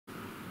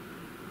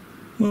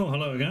Well,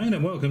 hello again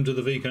and welcome to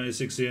the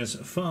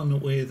VK60S Fun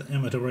with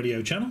Amateur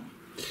Radio channel.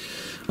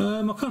 I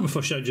can't remember if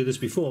I showed you this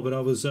before, but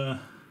I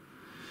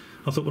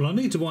thought, well, I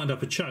need to wind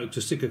up a choke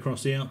to stick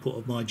across the output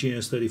of my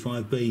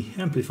GS35B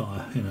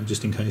amplifier,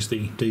 just in case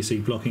the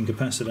DC blocking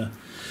capacitor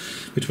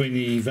between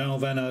the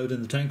valve anode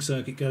and the tank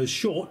circuit goes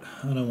short.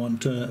 I don't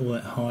want all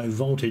that high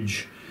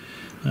voltage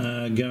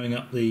going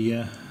up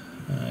the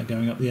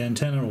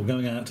antenna or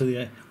going out to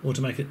the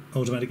automatic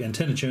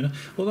antenna tuner.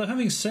 Although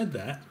having said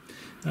that,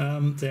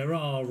 there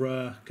are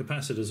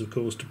capacitors, of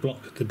course, to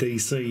block the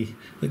DC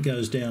that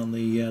goes down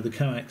the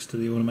coax to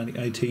the automatic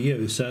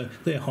ATU. So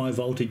they're high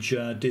voltage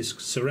disc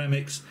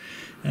ceramics,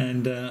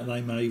 and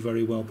they may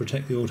very well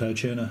protect the auto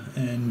tuner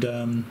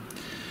and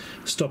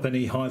stop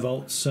any high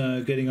volts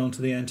getting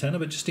onto the antenna.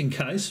 But just in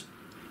case,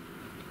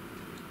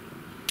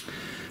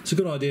 it's a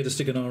good idea to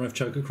stick an RF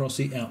choke across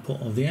the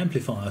output of the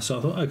amplifier. So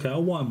I thought, okay,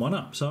 I'll wind one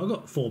up. So I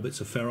got 4 bits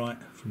of ferrite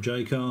from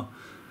J-Car,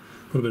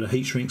 put a bit of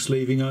heat shrink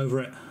sleeving over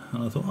it,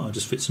 and I thought, oh, it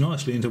just fits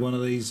nicely into one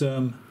of these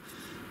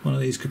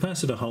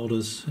capacitor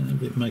holders.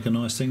 Make a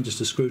nice thing just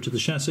to screw to the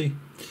chassis.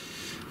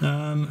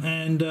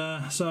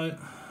 So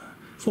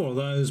 4 of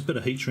those, bit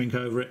of heat shrink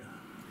over it,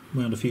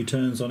 wound a few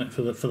turns on it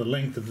for the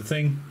length of the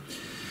thing,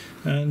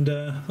 and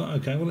thought,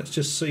 okay, well, let's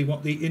just see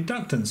what the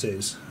inductance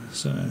is.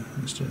 So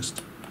let's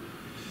just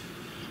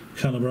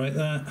calibrate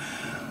that.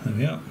 There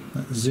we are.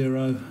 That's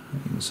 0. You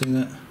can see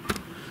that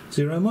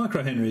 0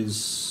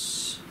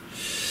 microhenries.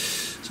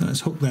 So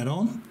let's hook that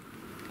on.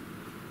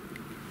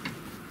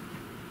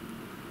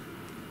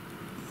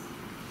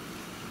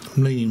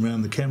 I'm leaning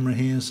around the camera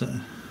here, so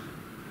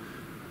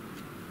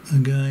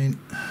again,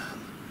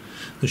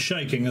 the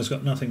shaking has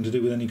got nothing to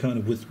do with any kind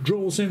of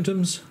withdrawal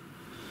symptoms.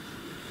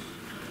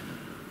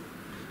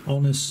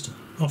 Honest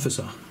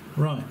officer.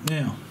 Right,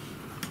 now,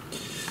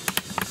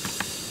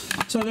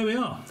 so there we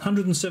are,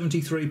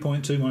 173.2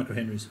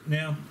 microhenries.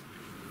 Now,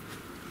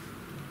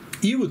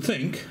 you would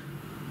think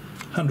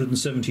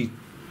 173.2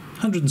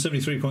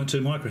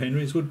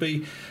 microhenries would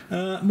be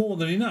more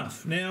than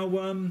enough.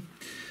 Now,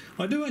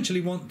 I do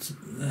actually want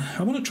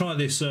to try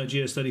this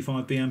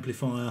GS35B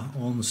amplifier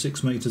on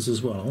 6 meters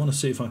as well. I want to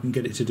see if I can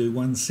get it to do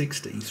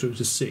 160 through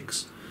to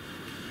 6.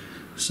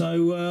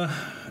 So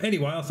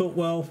anyway, I thought,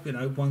 well,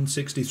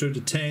 160 through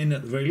to 10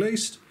 at the very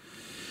least.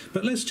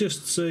 But let's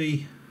just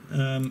see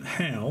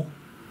how,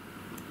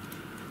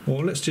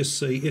 or let's just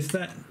see if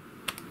that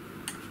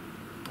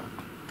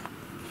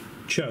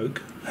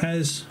choke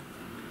has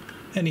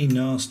any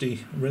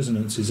nasty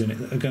resonances in it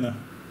that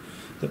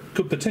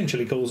could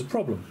potentially cause a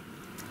problem.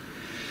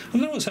 I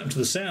don't know what's happened to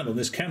the sound on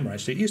this camera.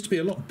 Actually, it used to be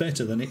a lot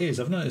better than it is.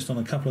 I've noticed on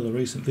a couple of the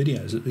recent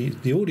videos that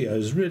the audio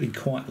is really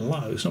quite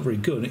low. It's not very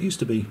good. It used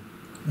to be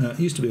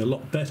a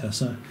lot better.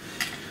 So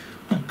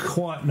I don't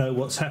quite know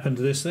what's happened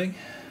to this thing.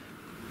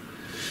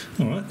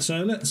 All right,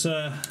 so let's.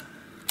 So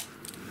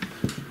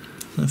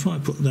if I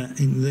put that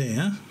in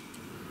there,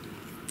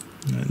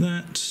 like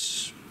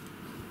that,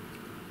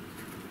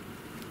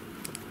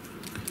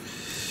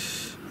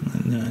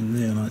 and that in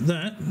there like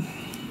that,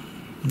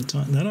 and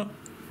tighten that up.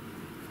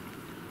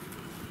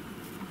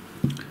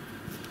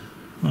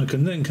 I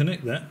can then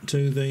connect that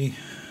to the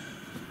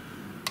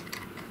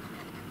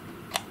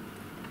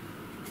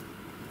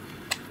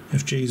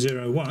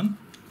FG01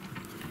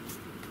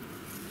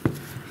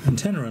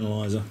 antenna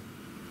analyzer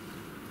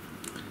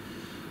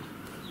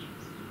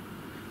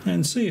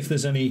and see if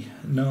there's any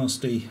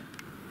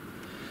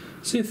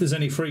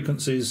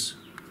frequencies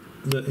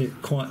that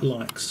it quite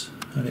likes,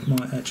 and it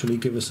might actually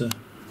give us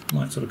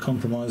might sort of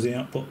compromise the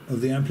output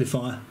of the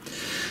amplifier.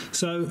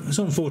 So it's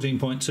on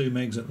 14.2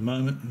 megs at the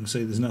moment. You can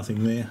see there's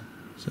nothing there.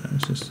 So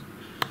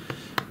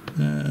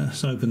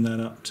let's open that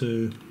up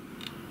to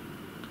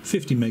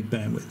 50 meg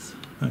bandwidth.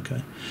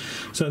 Okay,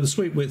 so the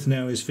sweep width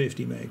now is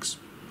 50 megs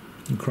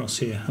across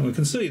here, and we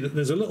can see that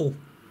there's a little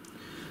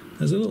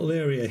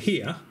area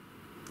here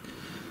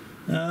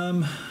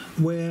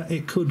where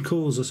it could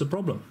cause us a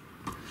problem.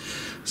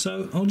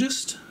 So I'll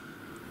just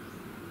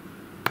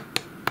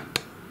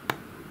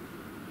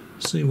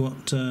see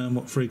what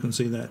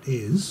frequency that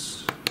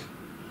is.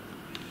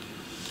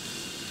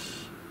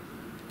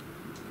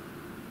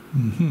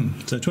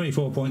 So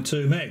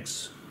 24.2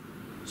 megs.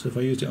 So if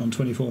I used it on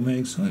 24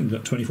 megs, I think we've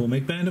got 24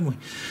 meg band, haven't we?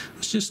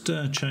 Let's just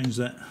change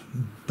that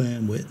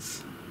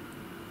bandwidth.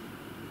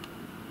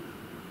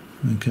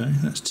 Okay,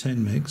 that's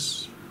 10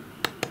 megs.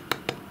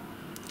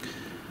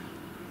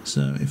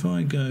 So if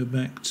I go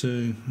back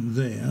to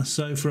there,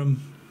 so from,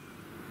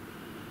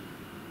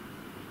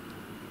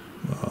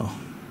 well,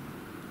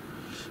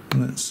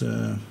 let's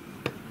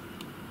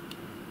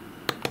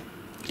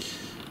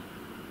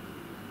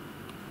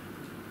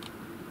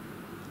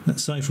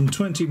say from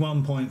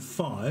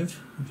 21.5,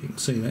 if you can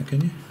see that,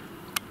 can you?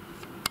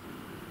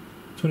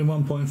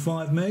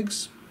 21.5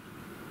 megs.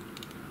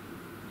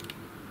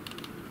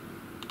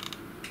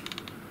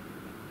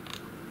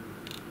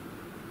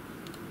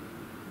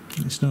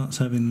 It starts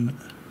having,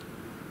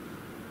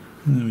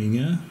 there we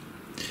go.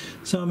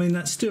 So I mean,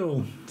 that's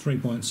still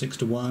 3.6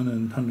 to 1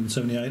 and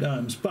 178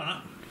 ohms,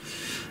 but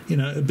you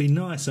know, it'd be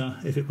nicer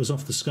if it was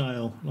off the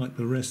scale like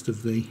the rest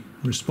of the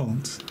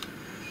response.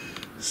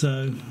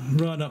 So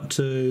right up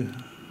to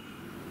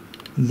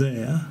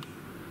there.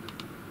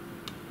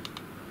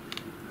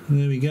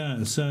 There we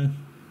go. So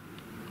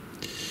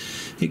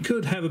it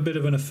could have a bit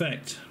of an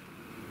effect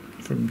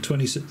from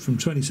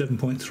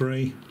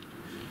 27.3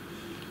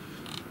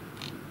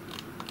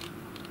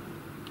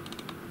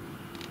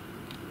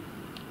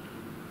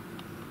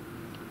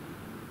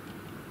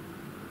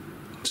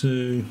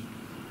 to,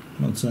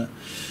 what's that,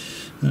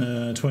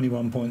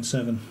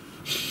 21.7.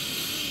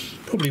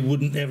 Probably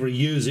wouldn't ever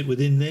use it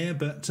within there,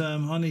 but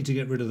I need to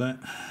get rid of that.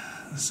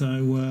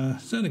 So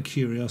out of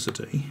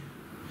curiosity,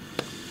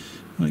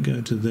 I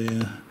go to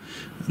there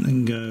and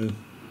then go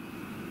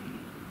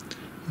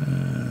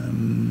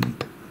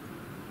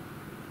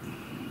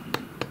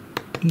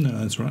no,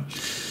 that's right,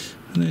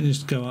 and then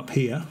just go up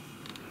here.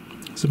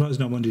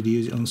 Supposing I wanted to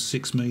use it on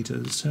 6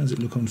 meters, how does it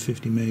look on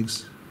 50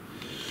 megs?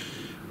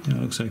 Yeah,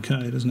 it looks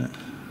okay, doesn't it?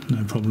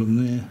 No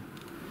problem there.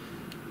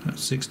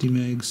 That's 60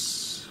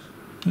 megs,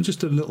 and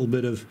just a little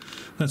bit of,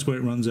 that's where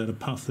it runs out of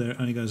puff there.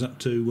 It only goes up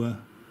to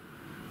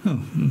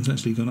oh, it's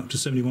actually gone up to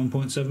 71.7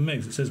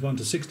 megs. It says 1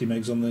 to 60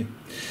 megs on the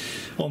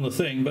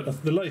thing,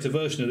 but the later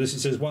version of this,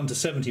 it says 1 to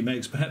 70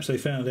 megs. Perhaps they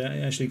found out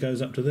it actually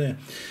goes up to there.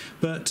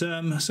 But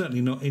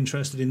certainly not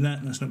interested in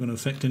that. That's not going to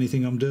affect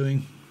anything I'm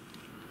doing.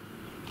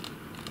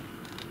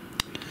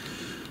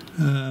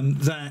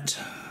 That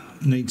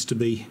needs to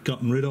be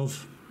gotten rid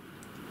of.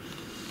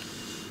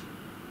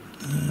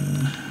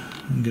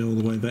 And go all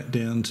the way back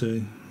down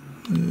to,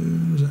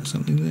 was that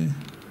something there?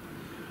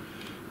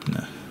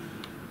 No.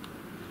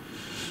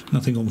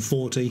 Nothing on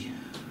 40,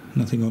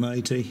 nothing on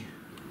 80,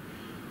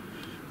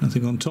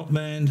 nothing on top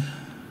band,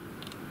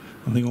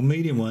 nothing on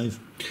medium wave.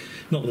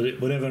 Not that it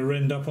would ever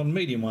end up on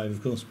medium wave,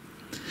 of course.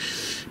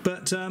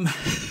 But,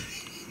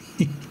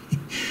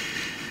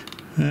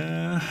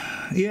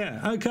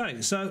 yeah,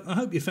 okay, so I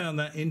hope you found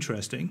that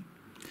interesting.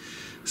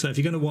 So if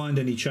you're going to wind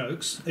any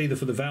chokes, either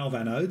for the valve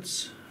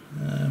anodes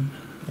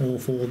or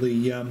for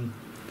the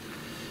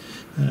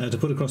to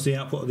put across the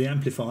output of the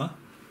amplifier,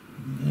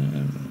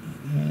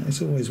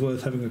 it's always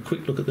worth having a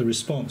quick look at the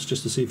response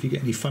just to see if you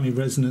get any funny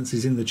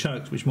resonances in the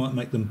chokes which might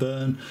make them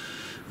burn.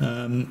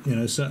 You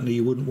know, certainly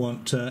you wouldn't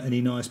want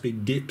any nice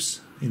big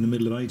dips in the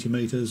middle of 80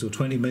 meters or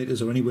 20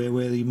 meters or anywhere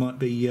where you might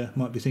be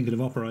thinking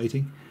of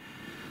operating.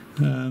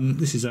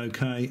 This is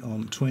okay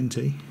on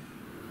 20.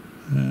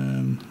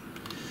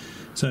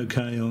 It's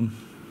okay on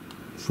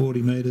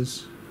 40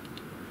 meters.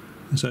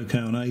 It's okay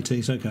on 80.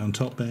 It's okay on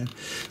top band.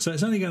 So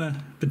it's only going to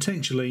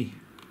potentially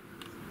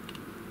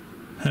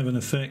have an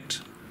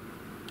effect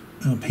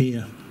up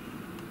here.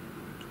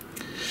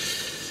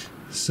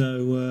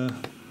 So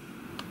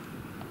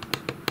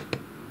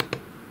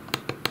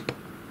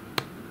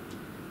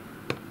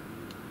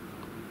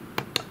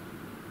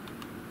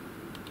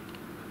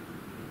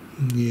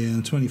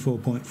yeah,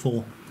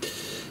 24.4.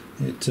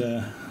 It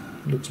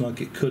looks like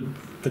it could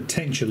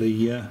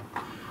potentially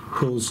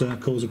cause a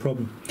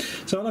problem.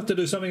 So I'll have to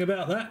do something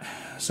about that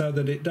so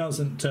that it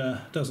doesn't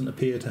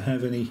appear to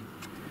have any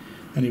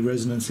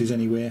resonances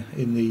anywhere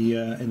in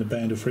the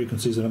band of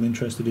frequencies that I'm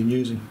interested in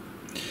using.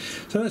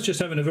 So that's just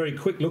having a very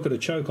quick look at a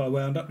choke I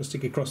wound up to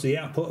stick across the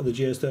output of the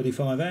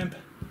GS35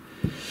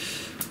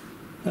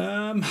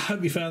 amp.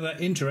 Hope you found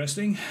that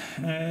interesting.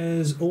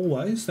 As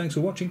always, thanks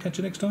for watching. Catch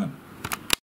you next time.